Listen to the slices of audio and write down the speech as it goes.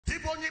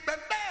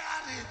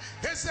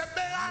It's a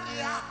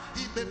bearia,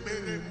 he be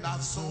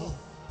not so.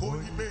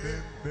 Holy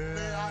beari.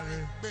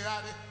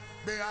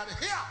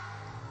 Here.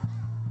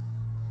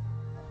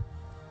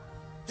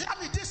 Hear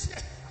me this year.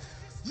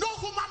 No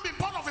woman be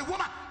born of a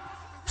woman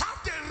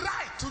have the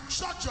right to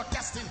judge your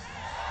destiny.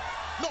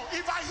 No,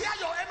 if I hear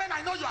your amen,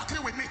 I know you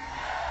agree with me.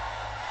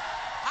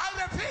 I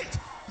repeat,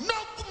 no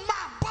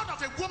man born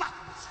of a woman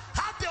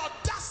have the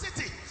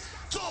audacity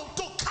to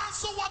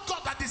cancel what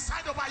God has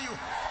decided over you.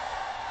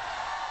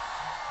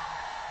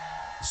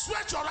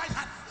 Stretch your right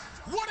hand.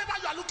 Whatever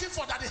you are looking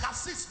for that they have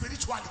seen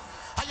spiritually.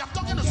 I am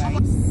talking to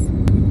someone.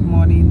 Good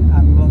morning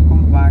and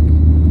welcome back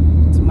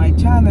to my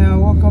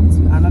channel. Welcome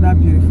to another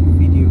beautiful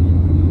video.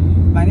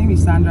 My name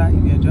is Sandra.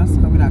 If you're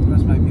just coming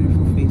across my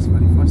beautiful face for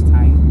the first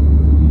time,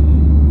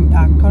 we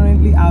are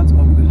currently out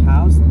of the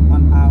house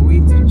on our way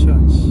to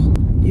church.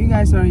 You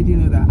guys already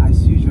know that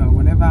as usual,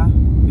 whenever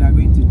we are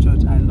going to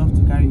church, I love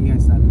to carry you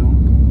guys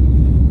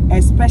along,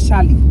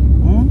 especially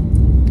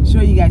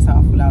show you guys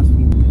our full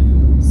outfit.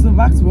 So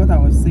back to what I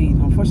was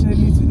saying,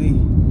 unfortunately today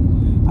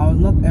I was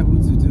not able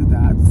to do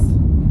that.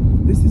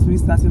 This is me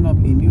starting up a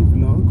new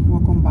vlog.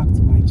 Welcome back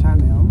to my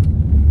channel.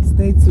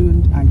 Stay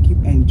tuned and keep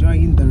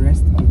enjoying the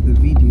rest of the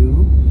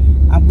video.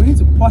 I'm going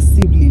to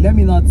possibly, let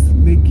me not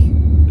make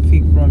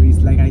fake promise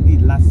like I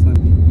did last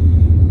Sunday.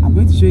 I'm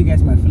going to show you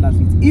guys my full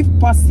outfit. If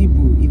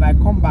possible, if I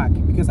come back,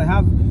 because I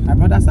have my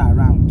brothers are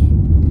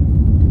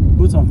around.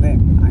 Both of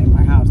them are in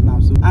my house now.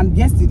 So, and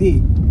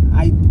yesterday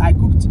I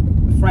cooked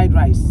fried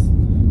rice,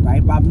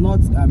 right? But I've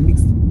not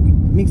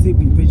mixed it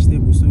with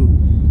vegetables. So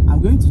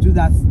I'm going to do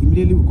that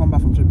immediately we come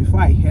back from church before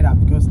I head out,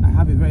 because I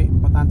have a very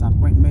important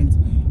appointment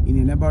in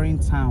a neighboring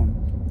town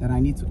that I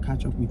need to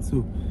catch up with.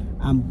 So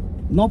I'm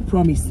not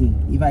promising.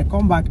 If I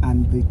come back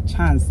and the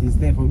chance is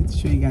there for me to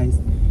show you guys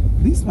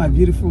this is my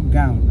beautiful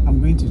gown, I'm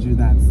going to do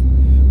that.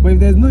 But if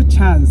there's no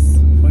chance,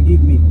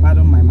 forgive me,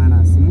 pardon my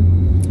manners.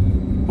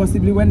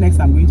 Possibly when next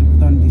I'm going to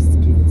put on this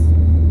clothes,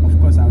 of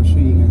course I'll show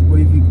you guys. But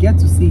if you get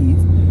to see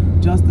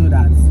it, just know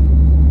that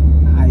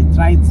I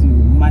tried to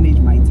manage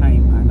my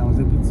time and I was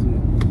able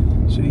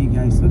to show you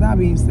guys. So that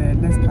being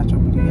said, let's catch up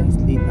with you guys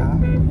later.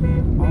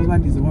 My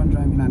husband is the one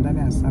driving and Danny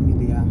and Sammy,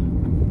 they are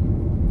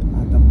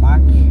at the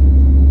back.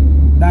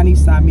 Danny,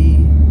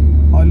 Sammy,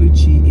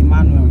 Oluchi,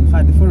 Emmanuel, in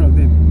fact the four of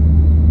them,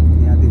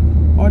 they are there.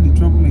 All the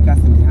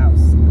troublemakers in the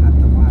house at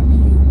the back.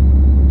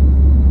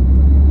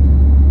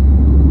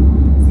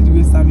 See the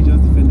way Sammy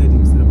just defended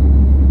himself.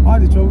 All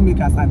the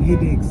troublemakers and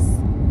headaches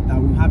that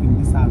we have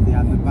in this house, they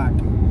are at the back.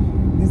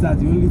 These are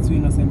the only two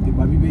innocent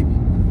people, baby.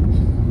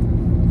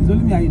 It's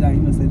only me and you that are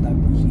innocent. All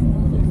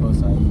of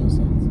us are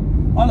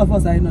innocent. All of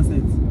us are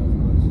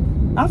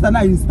innocent. After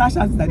now, you start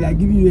shouting that they are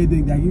giving you a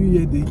headache, they are giving you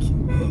a headache.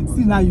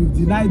 See, now you've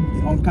denied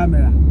on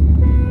camera.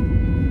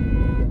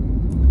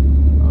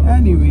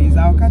 Anyways,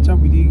 I'll catch up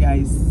with you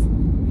guys.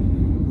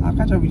 I'll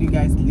catch up with you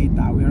guys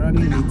later. We're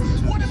running late to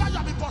church. Whatever you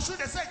have been pursuing,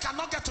 they say it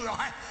cannot get to your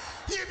hand.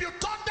 If you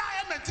turn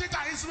that M and treat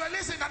that, it's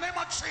released in the name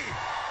of Jesus.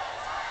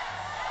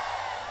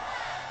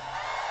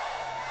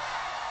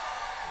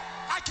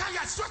 I can't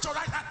yet stretch your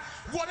right hand.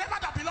 Whatever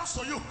that belongs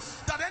to you,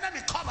 that the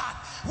enemy covered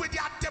with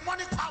their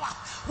demonic power,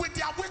 with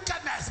their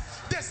wickedness,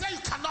 they say you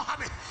cannot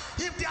have it.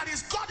 If there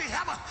is God in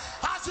heaven,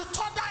 as you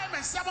turn that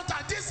amen 7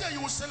 times, this year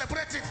you will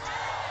celebrate it.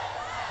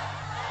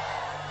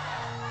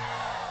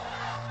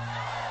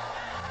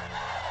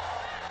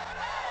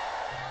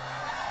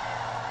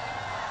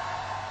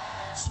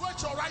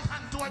 Stretch your right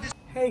hand toward this.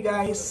 Hey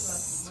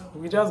guys,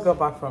 we just got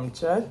back from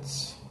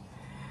church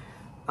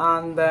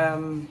and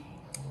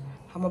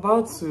I'm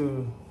about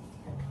to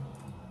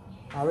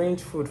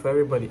arrange food for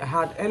everybody. I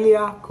had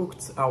earlier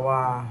cooked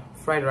our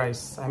fried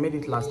rice. I made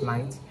it last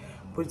night,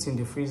 put it in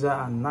the freezer,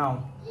 and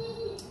now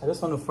I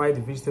just want to fry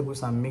the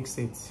vegetables and mix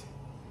it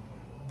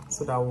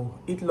so that we'll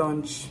eat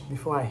lunch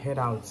before I head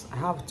out. I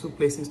have 2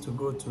 places to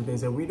go to.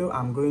 There's a widow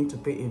I'm going to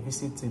pay a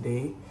visit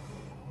today.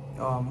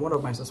 One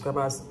of my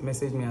subscribers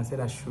messaged me and said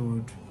I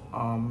should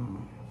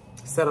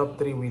set up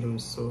 3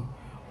 widows. So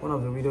one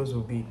of the widows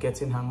will be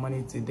getting her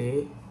money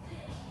today.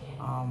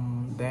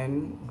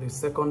 Then the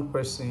second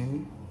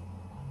person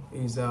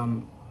is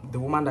the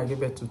woman that gave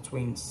birth to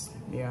twins,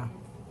 that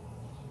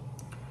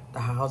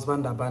her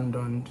husband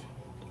abandoned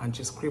and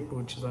she's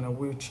crippled, she's on a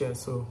wheelchair.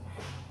 So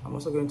I'm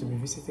also going to be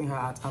visiting her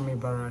at Army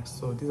Barracks.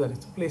 So these are the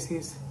 2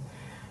 places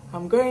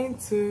I'm going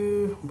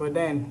to. But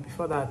then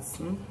before that,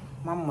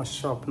 mom must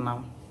shop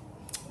now,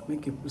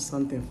 make you put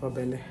something for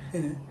Belle.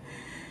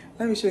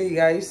 Let me show you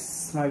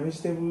guys my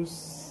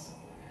vegetables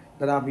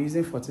that I'll be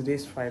using for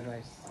today's fried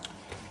rice.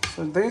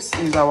 So this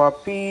is our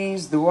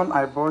peas, the one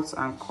I bought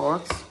and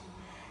cut.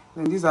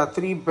 Then these are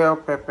 3 bell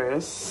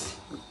peppers.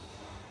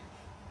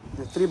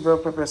 The 3 bell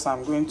peppers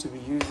I'm going to be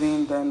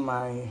using. Then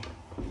my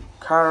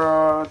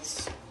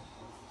carrots,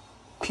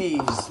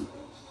 peas,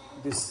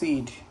 the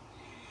seed.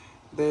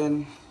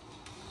 Then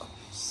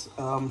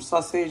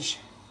sausage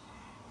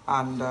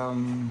and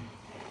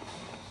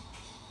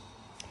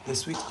the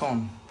sweet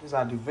corn. These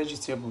are the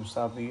vegetables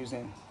I'll be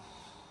using.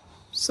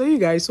 So you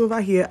guys,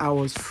 over here I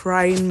was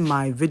frying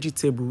my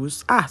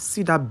vegetables.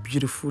 See that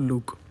beautiful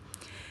look.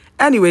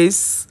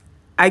 Anyways,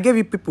 I gave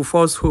you people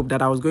false hope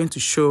that I was going to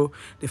show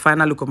the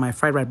final look of my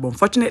fried rice, but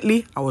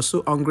unfortunately I was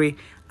so hungry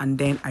and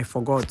then I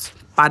forgot.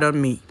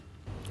 Pardon me.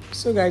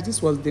 So guys,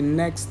 this was the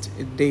next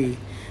day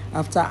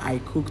after I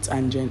cooked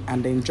and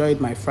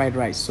enjoyed my fried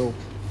rice. So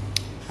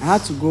I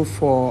had to go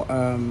for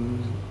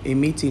a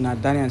meeting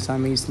at Danny and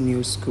Sammy's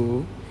new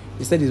school.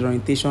 They said it's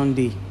orientation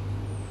day,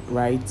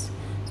 right?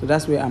 So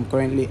that's where I'm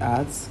currently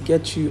at.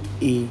 Get you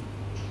a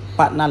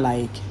partner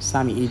like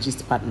Sammy, a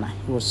gist partner.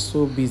 He was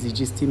so busy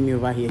gisting me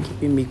over here,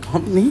 keeping me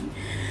company.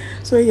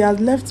 So he has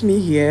left me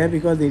here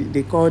because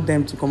they called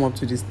them to come up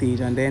to the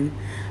stage, and then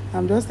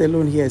I'm just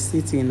alone here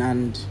sitting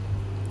and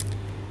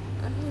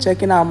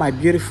checking out my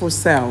beautiful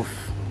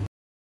self.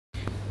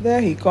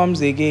 There he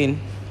comes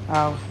again.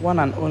 Our one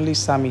and only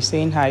Sammy,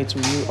 saying hi to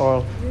you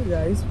all. Hey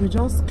guys, we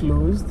just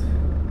closed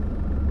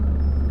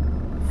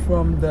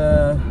from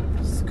the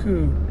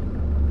school.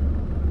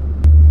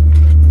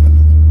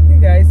 Hey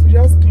guys, we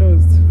just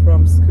closed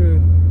from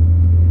school.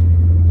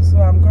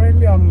 So I'm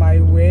currently on my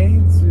way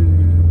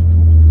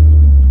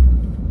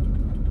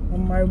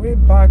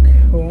back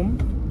home.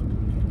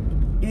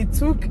 It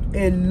took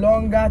a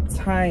longer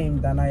time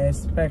than I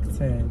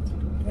expected.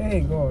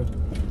 Hey God.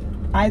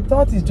 I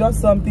thought it's just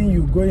something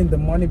you go in the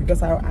morning,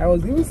 because I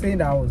was even saying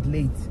that I was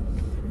late.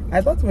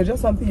 I thought it was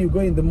just something you go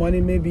in the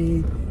morning,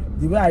 maybe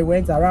the way I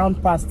went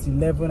around past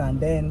 11 and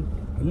then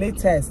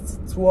latest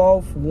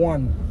 12,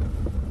 1,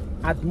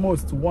 at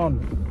most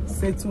 1,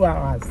 say 2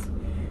 hours,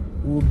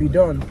 will be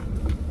done.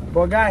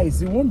 But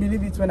guys, you won't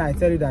believe it when I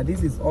tell you that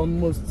this is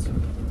almost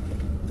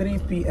 3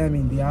 p.m.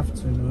 in the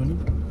afternoon.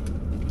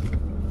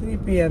 3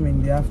 p.m.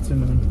 in the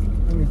afternoon.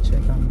 Let me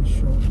check and be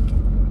sure.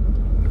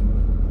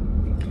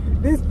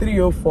 This is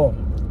 3:04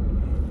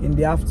 in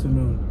the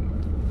afternoon.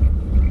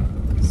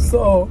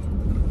 So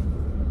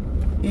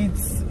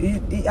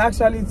it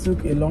actually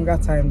took a longer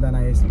time than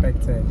I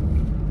expected.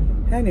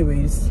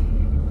 Anyways,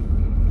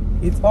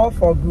 it's all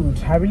for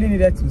good. I really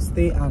needed to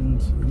stay and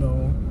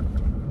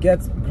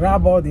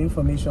grab all the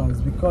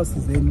informations because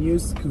it's a new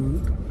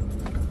school,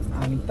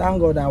 and thank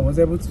God I was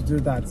able to do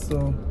that,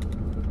 so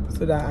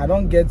that I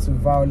don't get to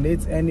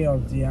violate any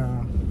of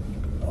their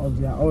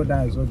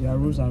orders or their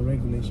rules and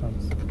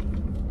regulations.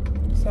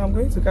 So I'm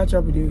going to catch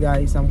up with you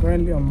guys. I'm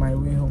currently on my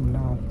way home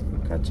now.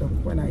 Catch up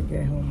when I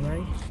get home,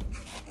 right?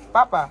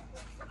 Papa,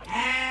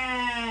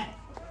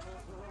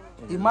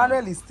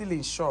 Emmanuel is still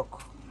in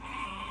shock.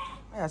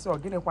 I saw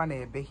here.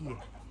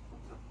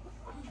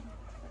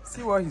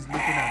 See what he's looking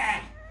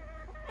at.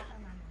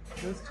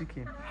 Those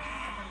chicken.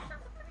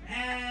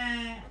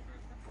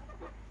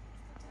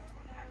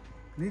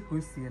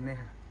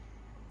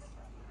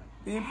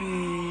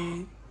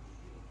 Pimpy.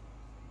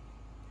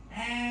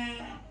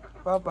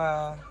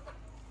 Papa.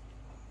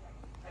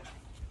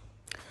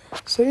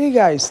 So you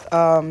guys,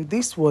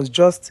 this was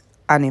just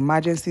an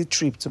emergency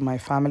trip to my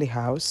family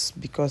house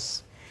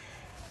because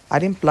I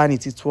didn't plan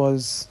it. It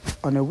was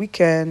on a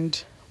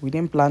weekend. We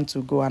didn't plan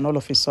to go, and all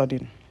of a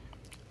sudden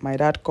my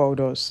dad called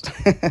us.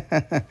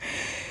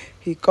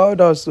 He called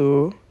us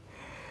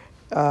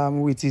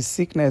with his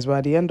sickness, but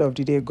at the end of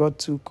the day, God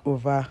took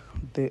over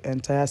the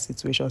entire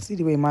situation. See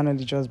the way Emmanuel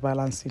is just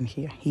balancing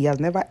here. He has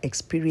never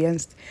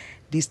experienced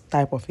this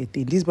type of a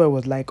thing. This boy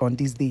was like, on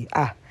this day,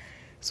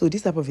 so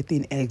this type of a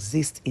thing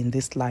exists in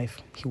this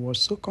life. He was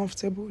so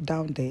comfortable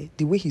down there.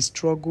 The way he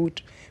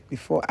struggled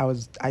before I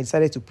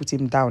decided to put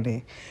him down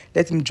there.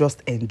 Let him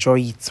just enjoy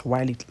it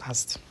while it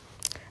lasts.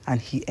 And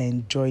he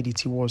enjoyed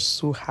it. He was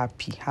so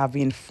happy,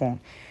 having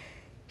fun.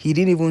 He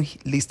didn't even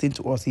listen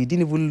to us. He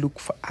didn't even look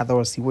at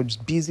us. He was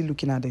busy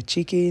looking at the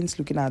chickens,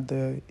 looking at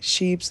the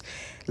sheep,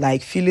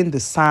 like feeling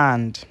the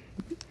sand.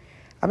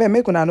 I mean,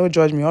 make una no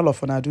judge me. All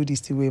of una do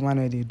this the way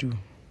Emmanuel they do.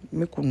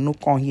 Make una no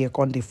come here,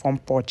 come the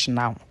front porch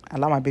now.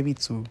 Allow my baby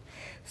to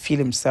feel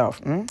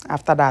himself.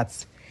 After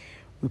that,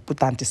 we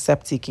put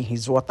antiseptic in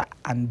his water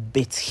and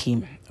bathe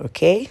him.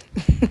 Okay?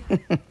 You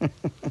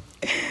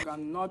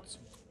cannot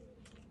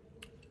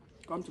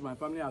come to my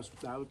family house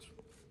without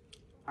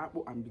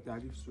apple and bitter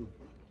leaf soup.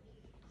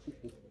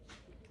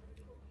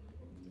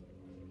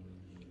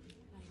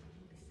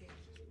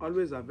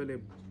 Always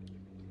available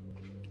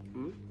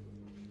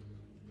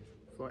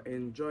for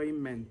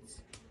enjoyment.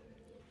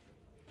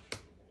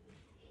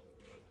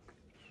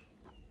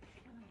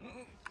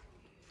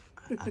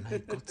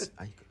 This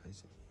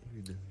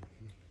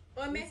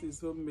is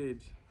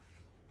homemade.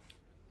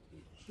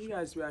 You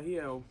guys, we are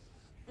here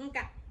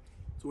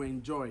to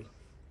enjoy.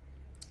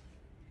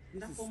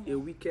 This is a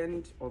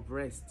weekend of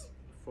rest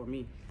for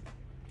me.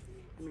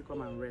 Let me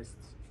come and rest.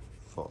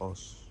 For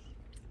us.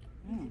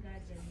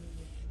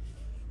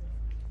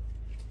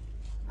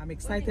 I'm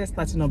excited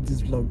starting up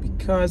this vlog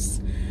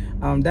because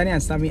Danny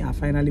and Sammy are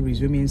finally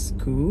resuming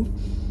school.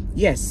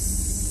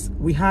 Yes,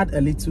 we had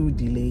a little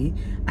delay.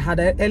 I had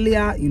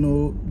earlier,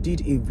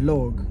 did a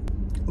vlog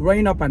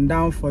running up and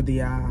down for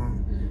their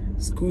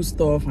school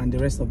stuff and the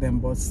rest of them,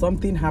 but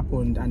something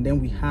happened and then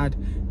we had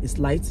a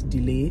slight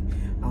delay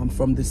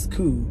from the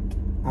school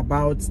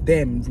about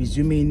them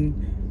resuming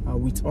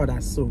with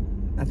others. So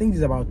I think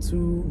it's about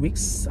 2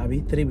 weeks,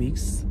 3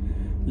 weeks.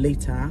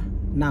 later.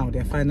 Now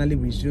they're finally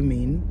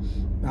resuming.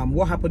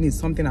 What happened is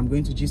something I'm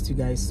going to gist you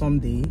guys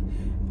someday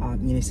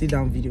in a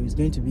sit-down video. It's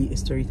going to be a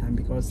story time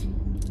because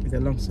it's a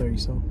long story.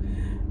 So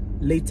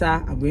later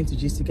I'm going to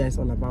gist you guys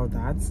all about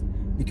that,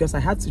 because I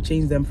had to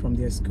change them from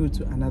their school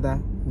to another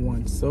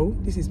one. So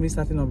this is me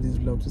starting off this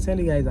vlog to tell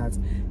you guys that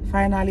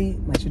finally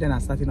my children are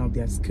starting off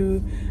their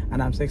school,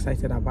 and I'm so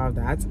excited about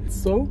that.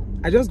 So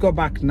I just got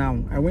back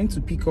now. I went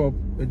to pick up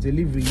a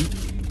delivery,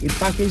 a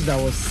package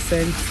that was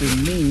sent to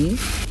me.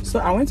 So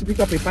I went to pick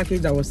up a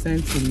package that was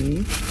sent to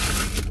me.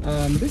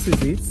 This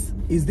is it.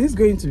 Is this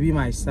going to be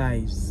my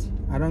size?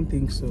 I don't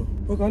think so.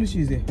 What color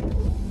is there?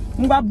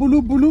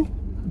 Bulu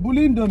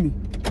indomie.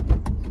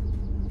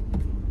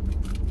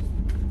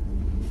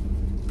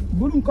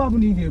 Bulu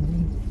carbon in here.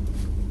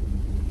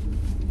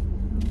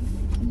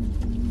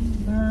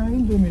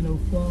 Indomie no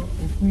for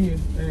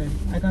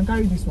I can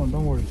carry this one,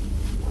 don't worry.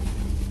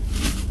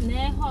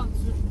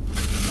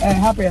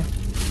 Happy.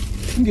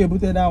 You can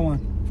put that one.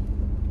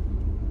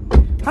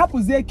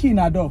 Happy the key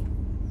na door.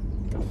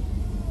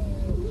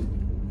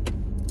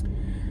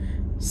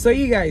 So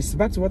you guys,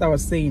 back to what I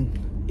was saying.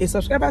 A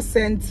subscriber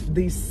sent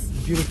these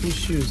beautiful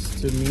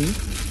shoes to me.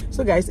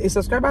 So guys, a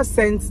subscriber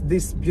sent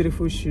these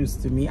beautiful shoes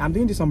to me. I'm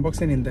doing this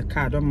unboxing in the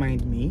car, don't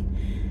mind me.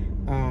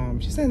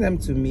 She sent them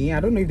to me. I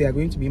don't know if they are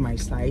going to be my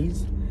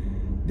size.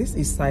 This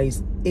is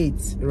size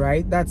 8,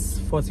 right? That's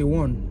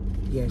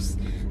 41. Yes,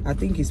 I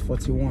think it's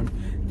 41.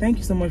 Thank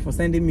you so much for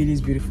sending me this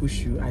beautiful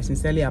shoe. I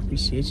sincerely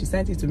appreciate. She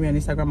sent it to me on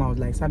Instagram. I was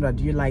like, Sandra,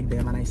 do you like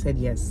them? And I said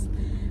yes.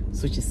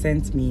 So she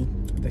sent me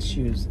the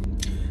shoes.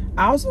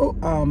 I also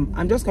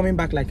I'm just coming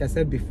back, like I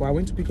said before. I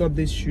went to pick up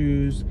these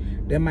shoes,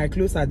 then my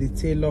clothes are the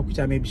tailor, which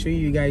I may be showing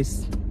you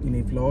guys in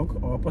a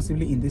vlog, or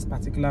possibly in this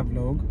particular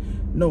vlog.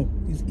 No,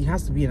 it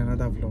has to be in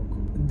another vlog.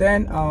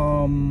 Then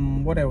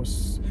what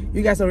else?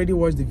 You guys already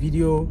watched the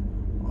video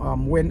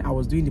when I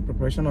was doing the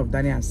preparation of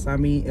Danny and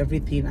Sammy,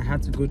 everything I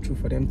had to go through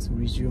for them to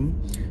resume.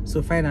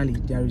 So finally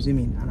they are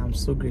resuming, and I'm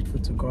so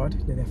grateful to God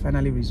that they're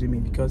finally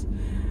resuming, because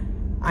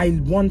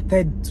I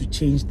wanted to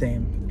change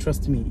them.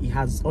 Trust me, it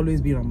has always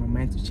been on my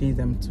mind to change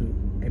them to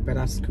a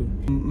better school.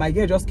 My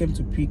girl just came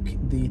to pick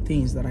the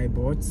things that I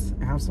bought.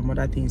 I have some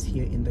other things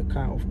here in the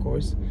car, of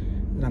course,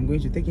 that I'm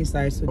going to take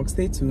inside. So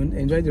stay tuned,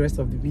 enjoy the rest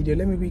of the video.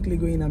 Let me quickly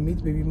go in and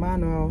meet baby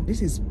Manuel.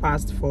 This is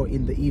past 4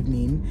 in the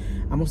evening.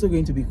 I'm also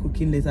going to be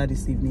cooking later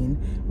this evening.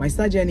 My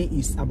star journey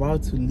is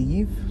about to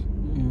leave.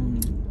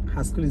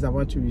 Her school is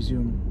about to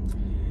resume.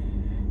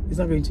 It's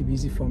not going to be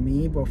easy for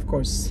me, but of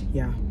course,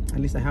 yeah, at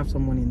least I have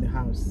someone in the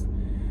house.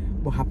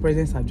 But her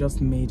presence has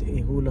just made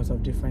a whole lot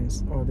of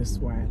difference all this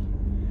while.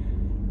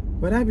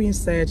 But that being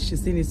said, she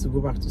still needs to go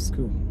back to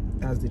school.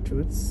 That's the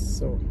truth.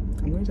 So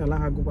I'm going to allow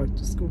her to go back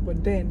to school,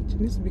 but then she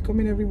needs to be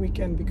coming every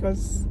weekend,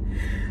 because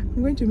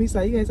I'm going to miss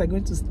her. You guys are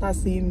going to start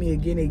seeing me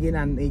again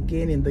and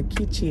again in the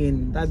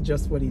kitchen. That's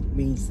just what it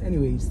means.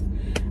 Anyways,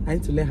 I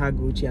need to let her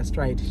go. She has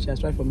tried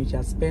for me. She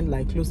has spent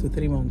like close to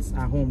 3 months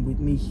at home with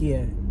me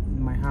here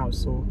in my house.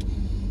 So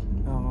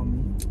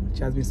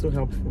she has been so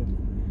helpful.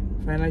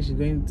 Finally, she's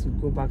going to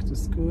go back to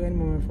school any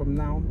moment from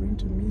now. I'm going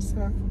to miss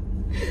her.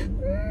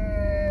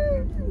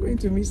 I'm going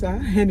to miss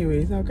her.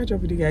 Anyways, I'll catch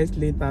up with you guys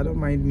later. Don't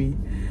mind me.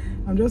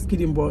 I'm just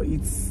kidding, but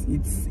it's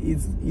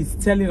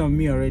telling on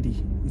me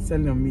already. It's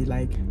telling on me.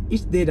 Like,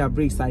 each day that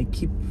breaks, I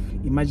keep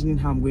imagining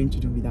how I'm going to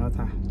do without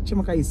her.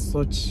 Chimaka is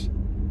such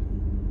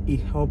a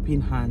helping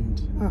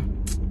hand.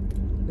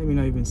 Let me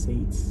not even say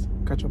it.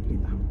 Catch up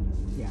later.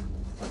 Yeah.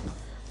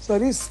 So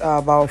this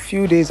about a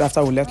few days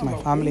after we left my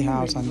family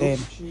house, and then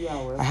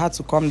I had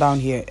to come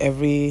down here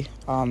every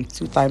 2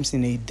 times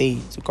in a day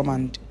to come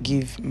and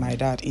give my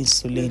dad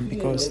insulin,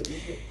 because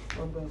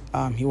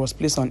he was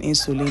placed on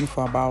insulin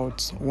for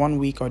about 1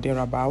 week or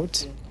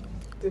thereabout.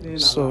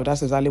 So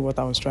that's exactly what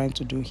I was trying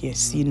to do here.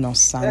 See, no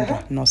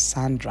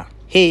Sandra.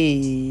 Hey,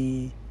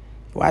 you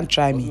want to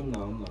try me?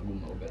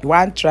 You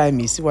want to try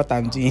me? See what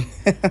I'm doing?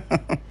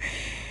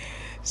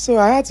 So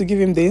I had to give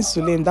him the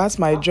insulin. That's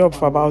my job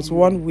for about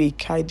 1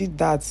 week. I did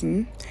that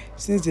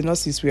since the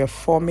nurses were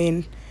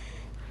forming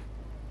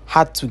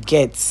hard to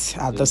get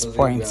at this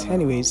point.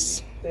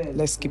 Anyways,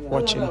 let's keep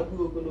watching.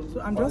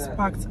 So I'm just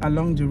parked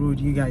along the road,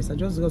 you guys. I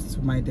just got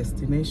to my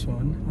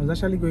destination. I was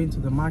actually going to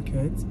the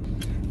market.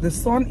 The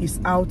sun is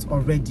out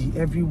already.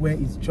 Everywhere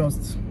is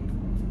just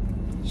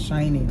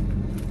shining.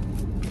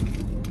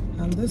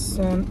 And this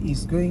sun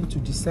is going to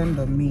descend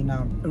on me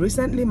now.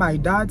 Recently, my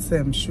dad's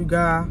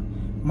sugar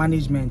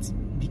management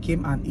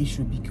became an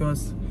issue,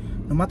 because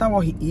no matter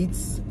what he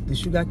eats, the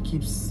sugar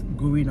keeps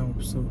going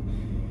up. So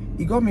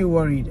it got me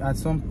worried at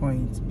some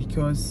point,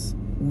 because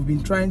we've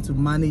been trying to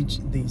manage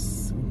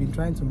this. We've been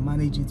trying to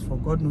manage it for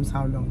God knows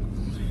how long.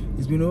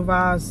 It's been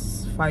over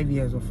 5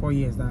 years or 4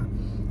 years that,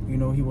 you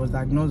know, he was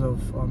diagnosed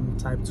of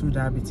type 2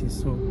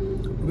 diabetes. So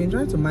we've been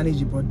trying to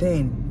manage it, but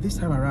then this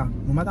time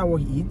around, no matter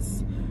what he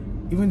eats,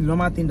 even the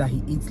normal thing that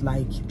he eats,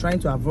 like trying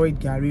to avoid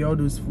gari, all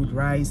those food,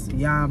 rice,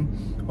 yam,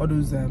 all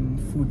those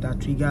food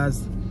that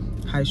triggers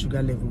high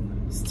sugar level,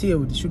 still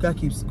the sugar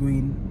keeps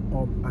going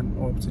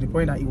up to the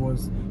point that it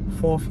was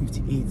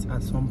 458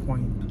 at some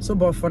point. So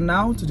but for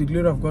now, to the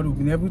glory of God, we've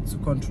been able to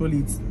control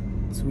it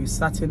to a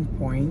certain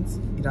point.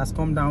 It has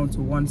come down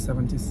to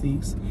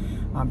 176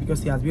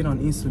 because he has been on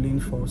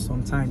insulin for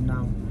some time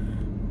now,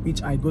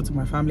 which I go to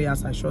my family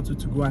as I short to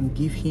go and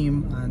give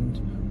him, and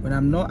when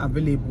I'm not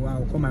available,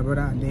 I'll call my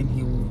brother and then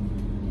he will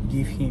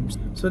give him.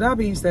 So that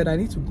being said, I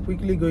need to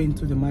quickly go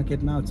into the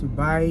market now to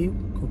buy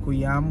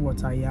cocoyam,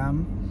 water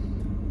yam,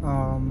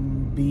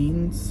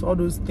 beans, all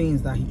those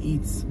things that he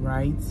eats,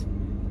 right,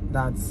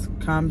 that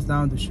calms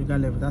down the sugar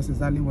level. That's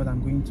exactly what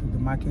I'm going to the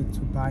market to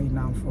buy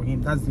now for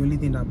him. That's the only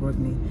thing that brought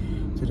me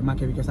to the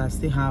market, because I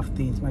still have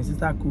things. My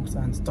sister cooks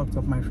and stocked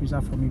up my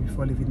freezer for me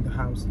before leaving the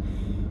house.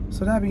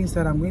 So that being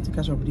said, I'm going to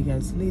catch up with you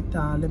guys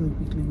later. Let me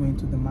quickly go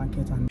into the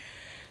market. And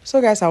so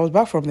guys, I was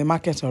back from the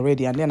market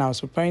already, and then I was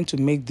preparing to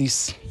make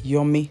this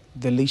yummy,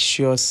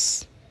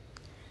 delicious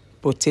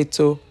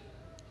potato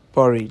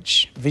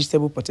porridge,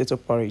 vegetable potato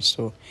porridge.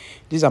 So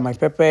these are my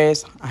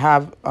peppers. I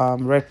have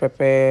red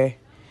pepper,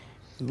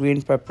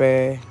 green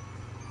pepper,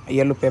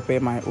 yellow pepper,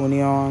 my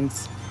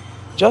onions,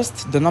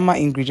 just the normal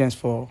ingredients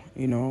for,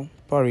 you know,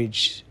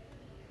 porridge: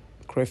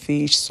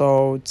 crayfish,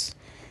 salt,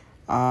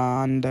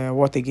 and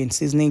what again,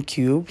 seasoning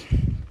cube.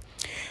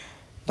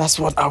 That's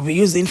what I'll be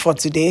using for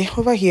today.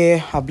 Over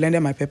here, I've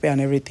blended my pepper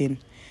and everything.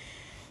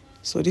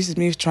 So this is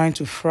me trying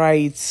to fry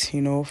it,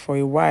 you know, for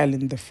a while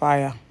in the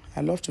fire.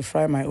 I love to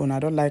fry my own. I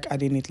don't like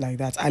adding it like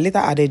that. I later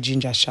added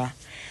ginger, I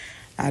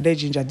added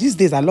ginger. These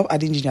days, I love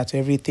adding ginger to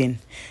everything.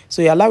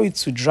 So you allow it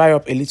to dry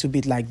up a little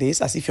bit like this,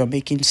 as if you're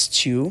making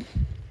stew.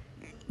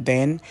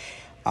 Then,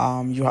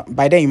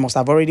 by then you must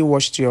have already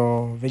washed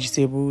your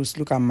vegetables.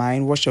 Look at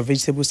mine. Wash your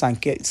vegetables and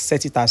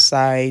set it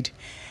aside.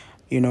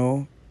 You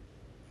know,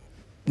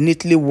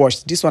 neatly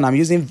washed. This one I'm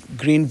using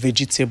green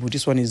vegetable.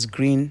 This one is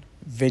green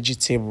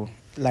vegetable,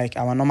 like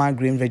our normal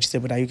green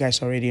vegetable that you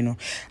guys already know.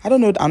 I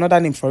don't know another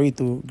name for it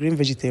though. Green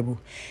vegetable.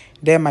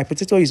 Then my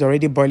potato is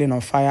already boiling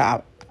on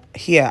fire.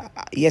 Here,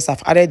 yes,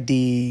 I've added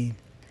the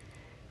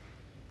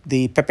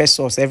pepper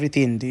sauce,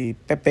 everything, the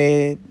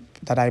pepper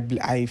that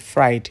I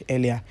fried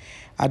earlier.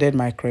 Added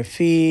my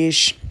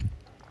crayfish,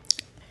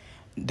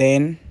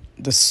 then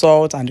the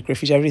salt and the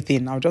crayfish,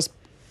 everything. I'll just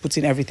put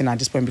in everything at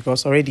this point,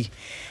 because already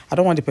I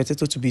don't want the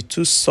potato to be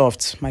too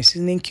soft. My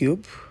seasoning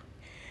cube,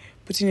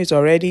 putting it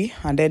already,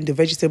 and then the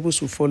vegetables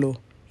will follow.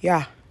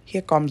 Yeah,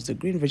 here comes the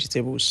green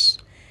vegetables,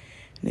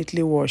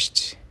 neatly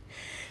washed.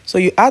 So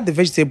you add the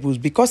vegetables.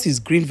 Because it's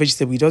green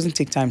vegetable, it doesn't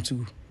take time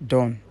to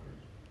done.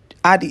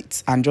 Add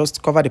it and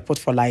just cover the pot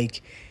for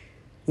like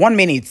 1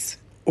 minute.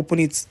 Open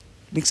it,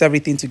 mix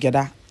everything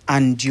together,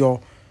 and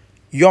your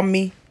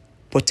yummy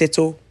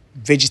potato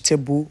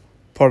vegetable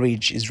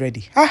porridge is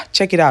ready.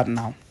 Check it out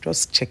now.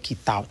 Just check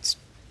it out.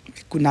 You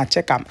could not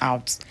check them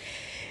out.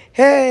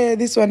 Hey,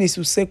 this one is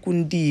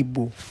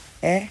Usekundibo.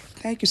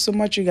 Thank you so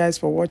much, you guys,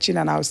 for watching,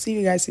 and I'll see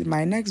you guys in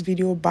my next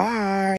video. Bye.